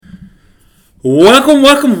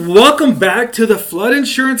Welcome back to the Flood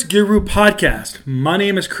Insurance Guru podcast. My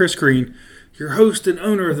name is Chris Green, your host and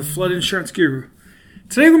owner of the Flood Insurance Guru.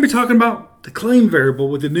 Today we're going to be talking about the claim variable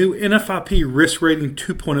with the new NFIP Risk Rating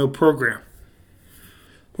 2.0 program.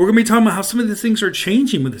 We're going to be talking about how some of the things are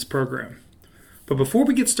changing with this program. But before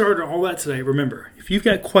we get started on all that today, remember, if you've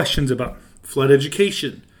got questions about flood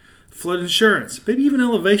education, flood insurance, maybe even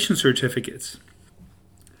elevation certificates,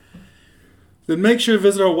 then make sure to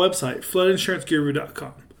visit our website,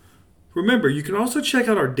 floodinsuranceguru.com. Remember, you can also check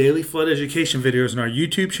out our daily flood education videos on our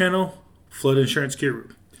YouTube channel, Flood Insurance Guru.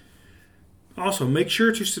 Also, make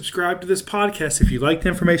sure to subscribe to this podcast if you like the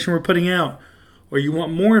information we're putting out or you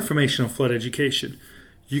want more information on flood education.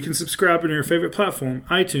 You can subscribe on your favorite platform,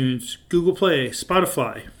 iTunes, Google Play,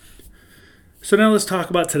 Spotify. So now let's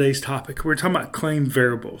talk about today's topic. We're talking about claim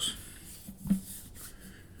variables.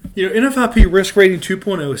 NFIP Risk Rating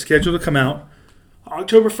 2.0 is scheduled to come out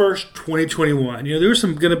October 1st, 2021. There's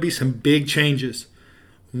going to be some big changes.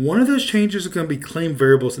 One of those changes is going to be claim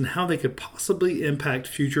variables and how they could possibly impact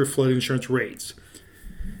future flood insurance rates.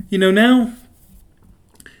 Now,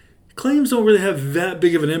 claims don't really have that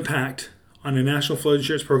big of an impact on a National Flood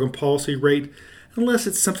Insurance Program policy rate unless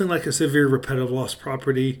it's something like a severe repetitive loss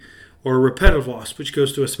property or a repetitive loss, which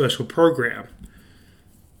goes to a special program.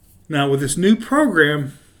 Now, with this new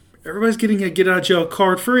program, everybody's getting a get-out-of-jail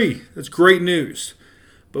card free. That's great news.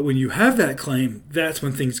 But when you have that claim, that's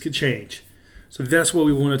when things could change. So that's what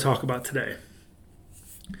we want to talk about today.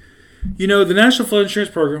 The National Flood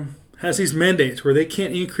Insurance Program has these mandates where they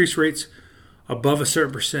can't increase rates above a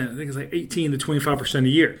certain percent. I think it's like 18 to 25% a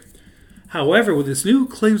year. However, with this new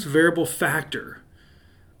claims variable factor,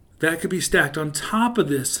 that could be stacked on top of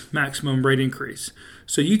this maximum rate increase.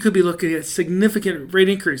 So you could be looking at significant rate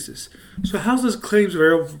increases. So how's this claims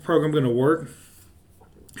variable program going to work?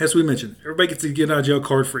 As we mentioned, everybody gets to get out of jail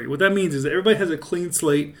card free. What that means is that everybody has a clean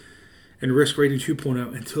slate in Risk Rating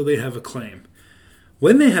 2.0 until they have a claim.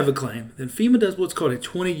 When they have a claim, then FEMA does what's called a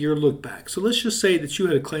 20-year look back. So let's just say that you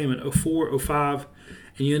had a claim in 04, 05,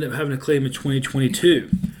 and you end up having a claim in 2022.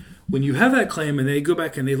 When you have that claim and they go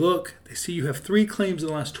back and they look, they see you have 3 claims in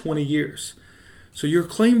the last 20 years. So your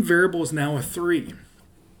claim variable is now a 3,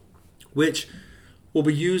 which will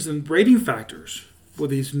be used in rating factors with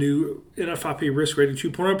these new NFIP Risk Rating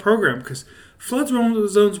 2.0 program, because flood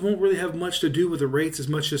zones won't really have much to do with the rates as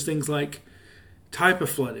much as things like type of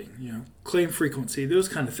flooding, claim frequency, those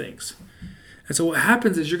kind of things. And so what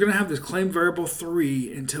happens is you're going to have this claim variable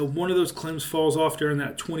 3 until one of those claims falls off during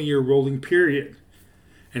that 20-year rolling period.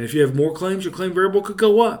 And if you have more claims, your claim variable could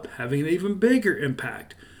go up, having an even bigger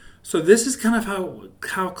impact. So this is kind of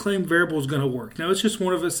how claim variable is going to work. Now, it's just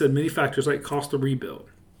one of many factors like cost of rebuild,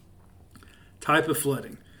 type of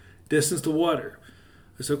flooding, distance to water.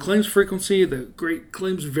 So claims frequency, the great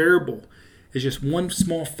claims variable, is just one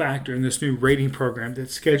small factor in this new rating program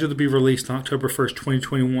that's scheduled to be released on October 1st,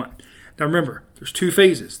 2021. Now remember, there's 2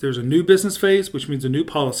 phases. There's a new business phase, which means a new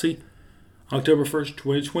policy, October 1st,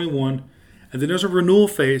 2021. And then there's a renewal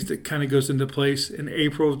phase that kind of goes into place in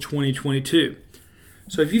April of 2022.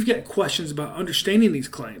 So if you've got questions about understanding these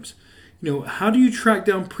claims, how do you track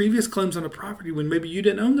down previous claims on a property when maybe you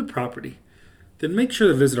didn't own the property? Then make sure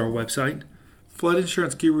to visit our website,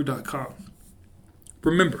 floodinsuranceguru.com.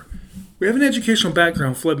 Remember, we have an educational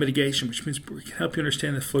background in flood mitigation, which means we can help you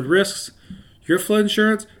understand the flood risks, your flood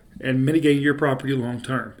insurance, and mitigating your property long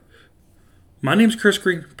term. My name is Chris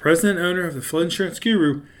Green, president and owner of the Flood Insurance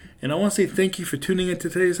Guru, and I want to say thank you for tuning in to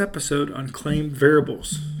today's episode on claim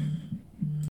variables.